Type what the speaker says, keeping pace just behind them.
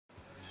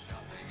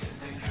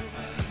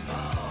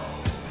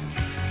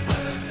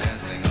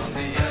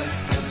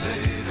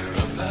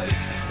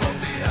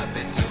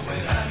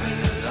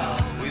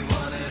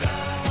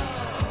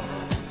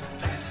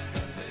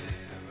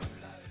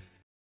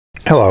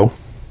Hello,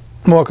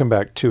 welcome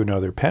back to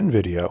another pen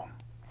video.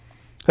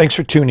 Thanks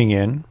for tuning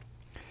in.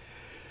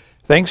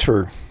 Thanks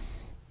for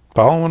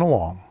following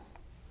along.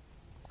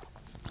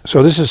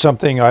 So this is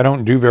something I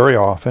don't do very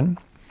often.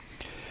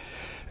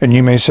 And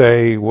you may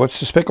say, what's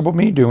Despicable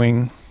Me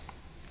doing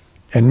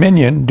and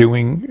Minion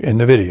doing in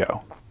the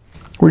video?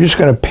 We're just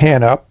going to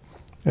pan up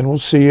and we'll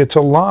see it's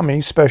a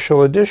Lamy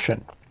Special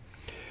Edition.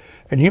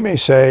 And you may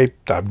say,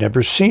 I've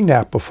never seen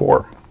that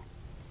before.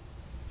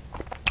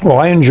 Well,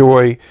 I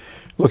enjoy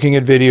looking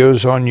at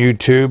videos on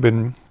YouTube,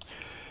 and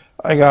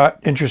I got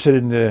interested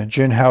in the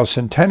Jinhao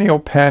Centennial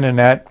pen, and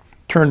that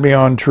turned me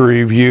on to a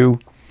review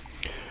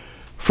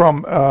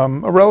from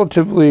a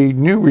relatively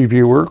new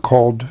reviewer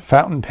called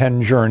Fountain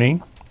Pen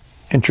Journey.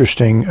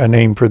 Interesting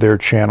name for their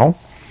channel.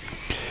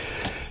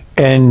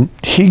 And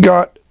he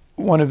got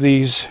one of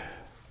these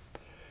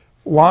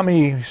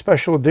Lamy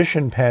Special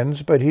Edition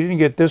pens, but he didn't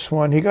get this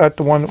one. He got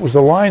the one that was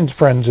the Line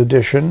Friends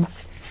edition,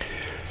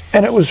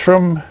 and it was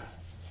from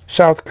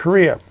South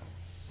Korea.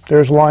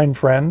 There's Line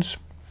Friends.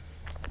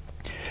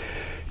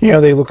 You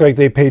know, they look like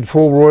they paid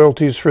full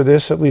royalties for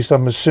this, at least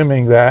I'm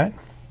assuming that.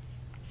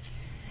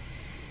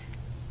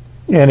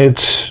 And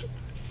it's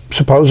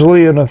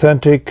supposedly an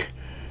authentic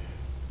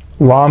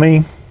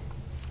Lamy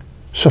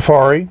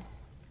Safari,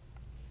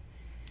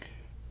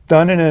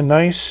 done in a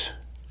nice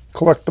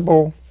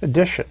collectible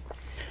edition.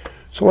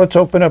 So let's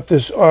open up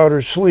this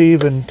outer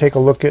sleeve and take a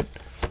look at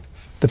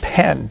the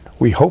pen.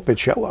 We hope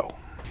it's yellow.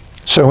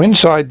 So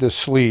inside the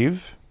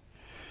sleeve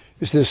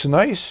is this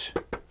nice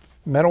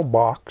metal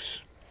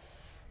box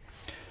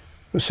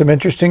with some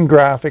interesting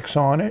graphics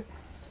on it,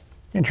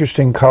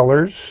 interesting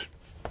colors.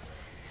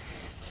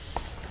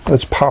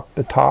 Let's pop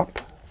the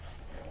top.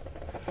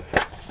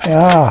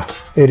 Ah,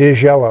 it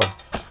is yellow.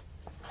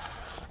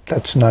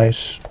 That's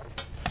nice.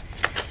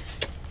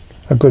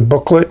 A good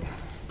booklet.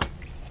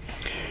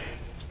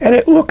 And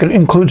it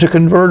includes a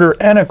converter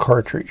and a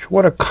cartridge.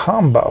 What a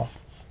combo.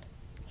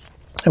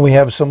 And we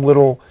have some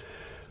little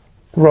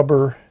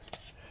rubber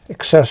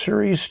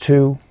accessories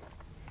to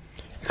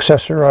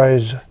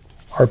accessorize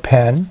our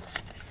pen.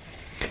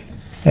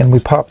 And we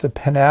pop the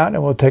pen out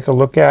and we'll take a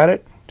look at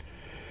it.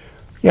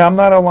 Yeah, I'm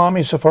not a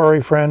Lamy Safari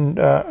friend.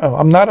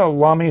 I'm not a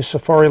Lamy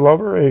Safari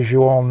lover, as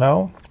you all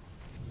know.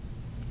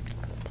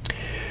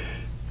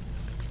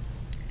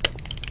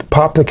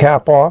 Pop the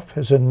cap off.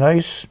 Has a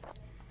nice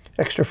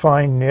extra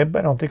fine nib.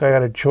 I don't think I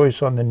got a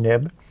choice on the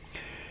nib.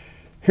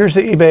 Here's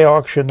the eBay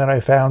auction that I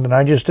found, and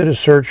I just did a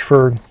search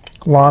for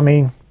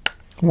Lamy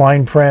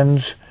Line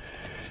Friends,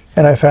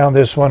 and I found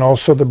this one,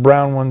 also the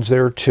brown one's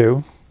there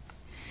too.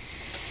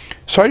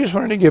 So I just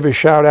wanted to give a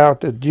shout out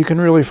that you can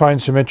really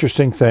find some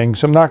interesting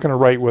things. I'm not going to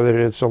write whether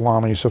it's a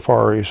Lamy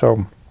Safari,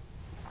 so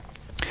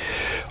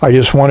I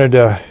just wanted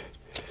to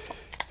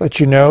let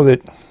you know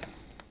that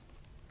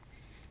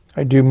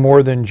I do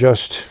more than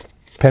just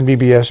Pen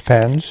BBS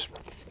pens.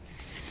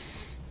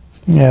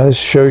 Yeah, this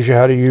shows you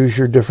how to use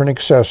your different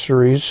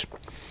accessories,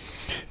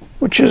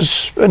 which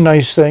is a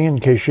nice thing in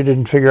case you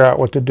didn't figure out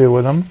what to do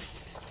with them.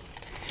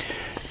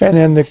 And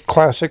then the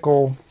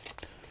classical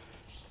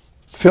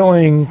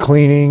filling,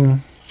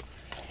 cleaning,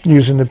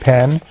 using the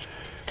pen.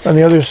 On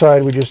the other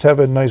side, we just have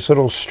a nice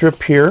little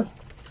strip here.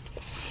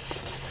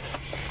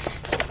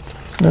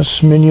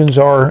 These Minions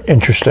are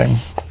interesting.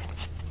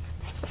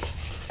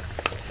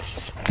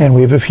 And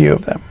we have a few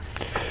of them.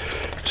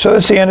 So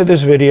that's the end of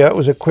this video. It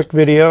was a quick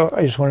video.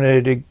 I just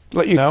wanted to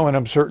let you know, and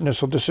I'm certain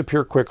this will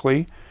disappear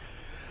quickly.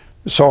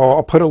 So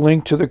I'll put a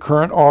link to the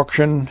current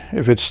auction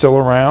if it's still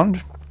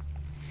around.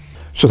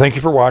 So thank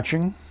you for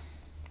watching.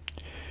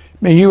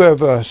 May you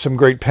have some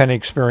great pen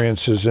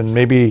experiences, and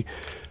maybe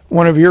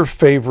one of your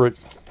favorite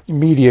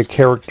media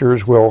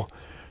characters will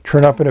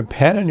turn up in a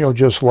pen and you'll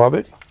just love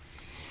it.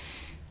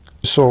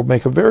 This will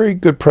make a very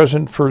good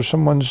present for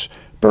someone's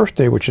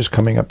birthday, which is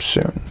coming up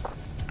soon.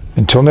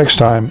 Until next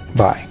time,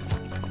 bye.